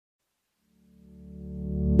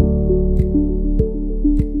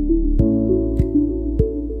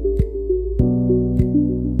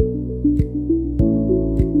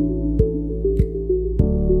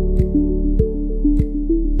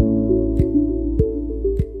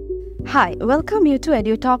Hi, welcome you to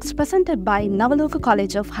EDU Talks presented by Navaluka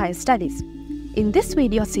College of Higher Studies. In this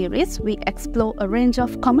video series, we explore a range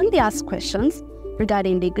of commonly asked questions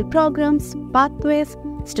regarding degree programs, pathways,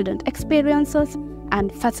 student experiences,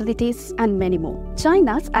 and facilities, and many more. Join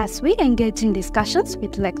us as we engage in discussions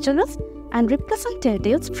with lecturers and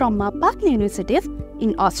representatives from our partner universities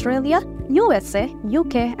in Australia, USA,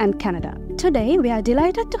 UK, and Canada. Today, we are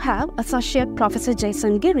delighted to have Associate Professor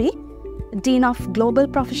Jason Giri, Dean of Global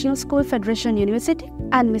Professional School, Federation University,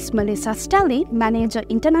 and Ms. Melissa Staley, Manager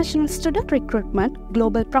International Student Recruitment,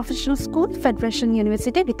 Global Professional School, Federation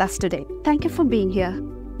University, with us today. Thank you for being here.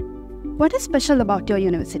 What is special about your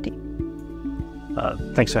university?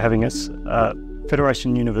 Thanks for having us.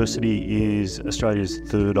 Federation University is Australia's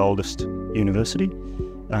third oldest university.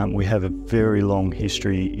 We have a very long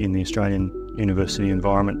history in the Australian university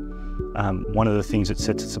environment. One of the things that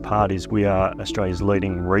sets us apart is we are Australia's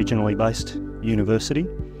leading regionally based university.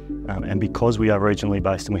 And because we are regionally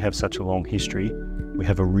based and we have such a long history, we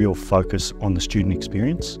have a real focus on the student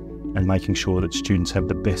experience and making sure that students have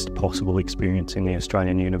the best possible experience in the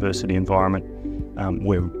Australian university environment.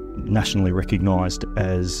 We're nationally recognised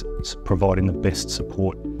as providing the best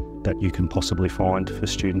support that you can possibly find for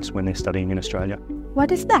students when they're studying in Australia.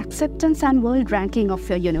 What is the acceptance and world ranking of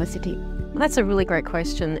your university? That's a really great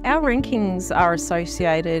question. Our rankings are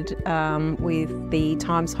associated with the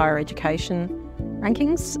Times Higher Education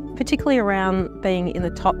rankings, particularly around being in the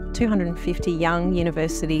top 250 young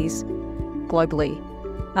universities globally.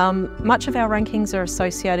 Much of our rankings are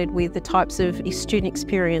associated with the types of student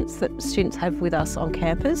experience that students have with us on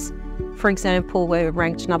campus. For example, we're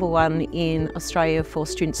ranked #1 in Australia for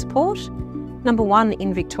student support, #1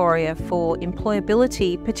 in Victoria for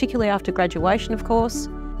employability, particularly after graduation, of course.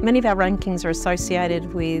 Many of our rankings are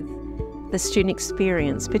associated with the student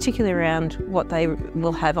experience, particularly around what they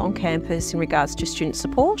will have on campus in regards to student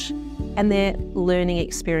support and their learning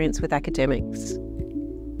experience with academics.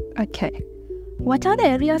 Okay. What are the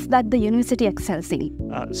areas that the university excels in?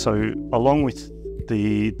 So along with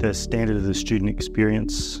the standard of the student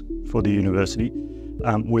experience for the university,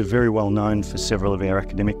 we're very well known for several of our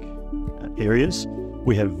academic areas.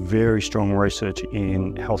 We have very strong research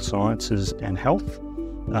in health sciences and health.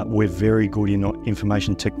 We're very good in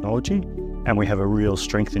information technology, and we have a real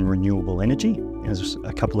strength in renewable energy as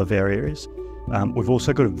a couple of our areas. We've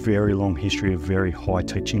also got a very long history of very high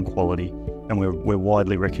teaching quality, and we're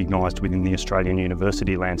widely recognised within the Australian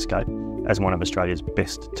university landscape as one of Australia's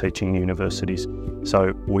best teaching universities.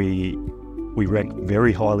 So we rank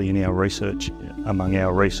very highly in our research, among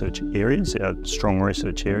our research areas, our strong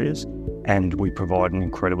research areas, and we provide an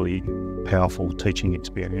incredibly powerful teaching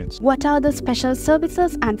experience. What are the special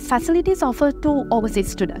services and facilities offered to overseas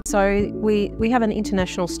students? So we have an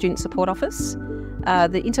International Student Support Office.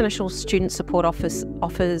 The International Student Support Office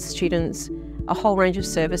offers students a whole range of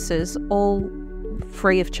services, all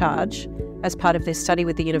free of charge as part of their study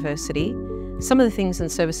with the university. Some of the things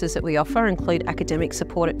and services that we offer include academic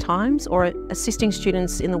support at times, or assisting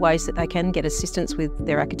students in the ways that they can get assistance with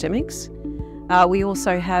their academics. We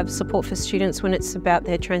also have support for students when it's about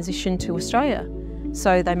their transition to Australia.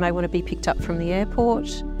 So they may want to be picked up from the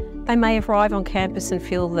airport. They may arrive on campus and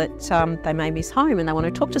feel that they may miss home and they want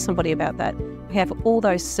to talk to somebody about that. We have all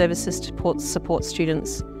those services to support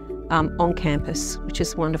students on campus, which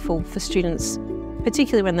is wonderful for students,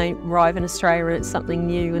 particularly when they arrive in Australia and it's something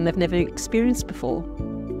new and they've never experienced before.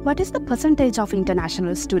 What is the percentage of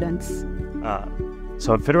international students?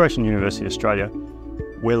 So at Federation University Australia,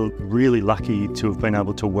 we're really lucky to have been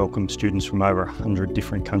able to welcome students from over 100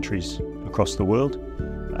 different countries across the world.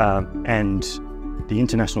 And the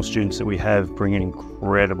international students that we have bring an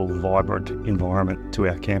incredible, vibrant environment to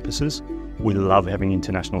our campuses. We love having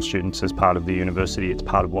international students as part of the university. It's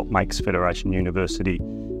part of what makes Federation University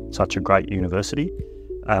such a great university.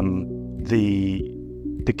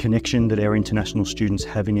 The connection that our international students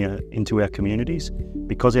have into our communities,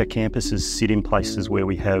 because our campuses sit in places where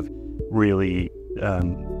we have really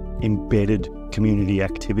embedded community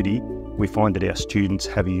activity, we find that our students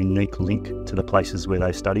have a unique link to the places where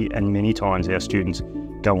they study, and many times our students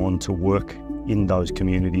go on to work in those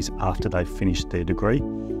communities after they've finished their degree.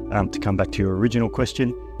 To come back to your original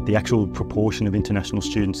question, the actual proportion of international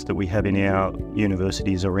students that we have in our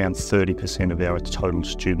university is around 30% of our total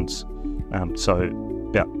students. So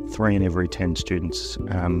about 3 in every 10 students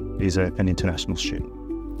is an international student.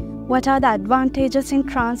 What are the advantages in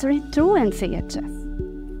transferring through NCHS?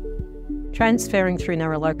 Transferring through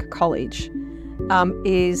Navaluka College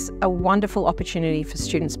is a wonderful opportunity for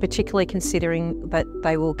students, particularly considering that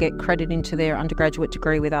they will get credit into their undergraduate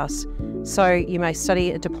degree with us. So you may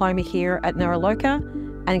study a diploma here at Navaluka,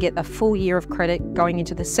 and get a full year of credit going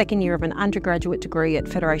into the second year of an undergraduate degree at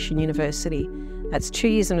Federation University. That's 2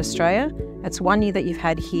 years in Australia, that's 1 year that you've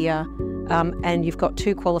had here, and you've got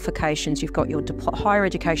 2 qualifications. You've got your higher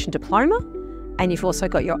education diploma, and you've also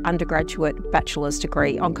got your undergraduate bachelor's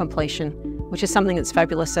degree on completion, which is something that's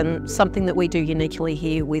fabulous and something that we do uniquely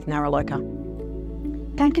here with Narraloka.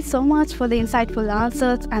 Thank you so much for the insightful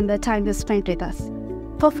answers and the time you spent with us.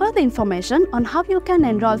 For further information on how you can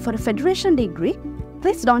enroll for a Federation degree,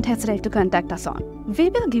 please don't hesitate to contact us on. We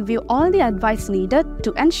will give you all the advice needed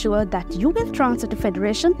to ensure that you will transfer to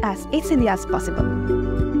Federation as easily as possible.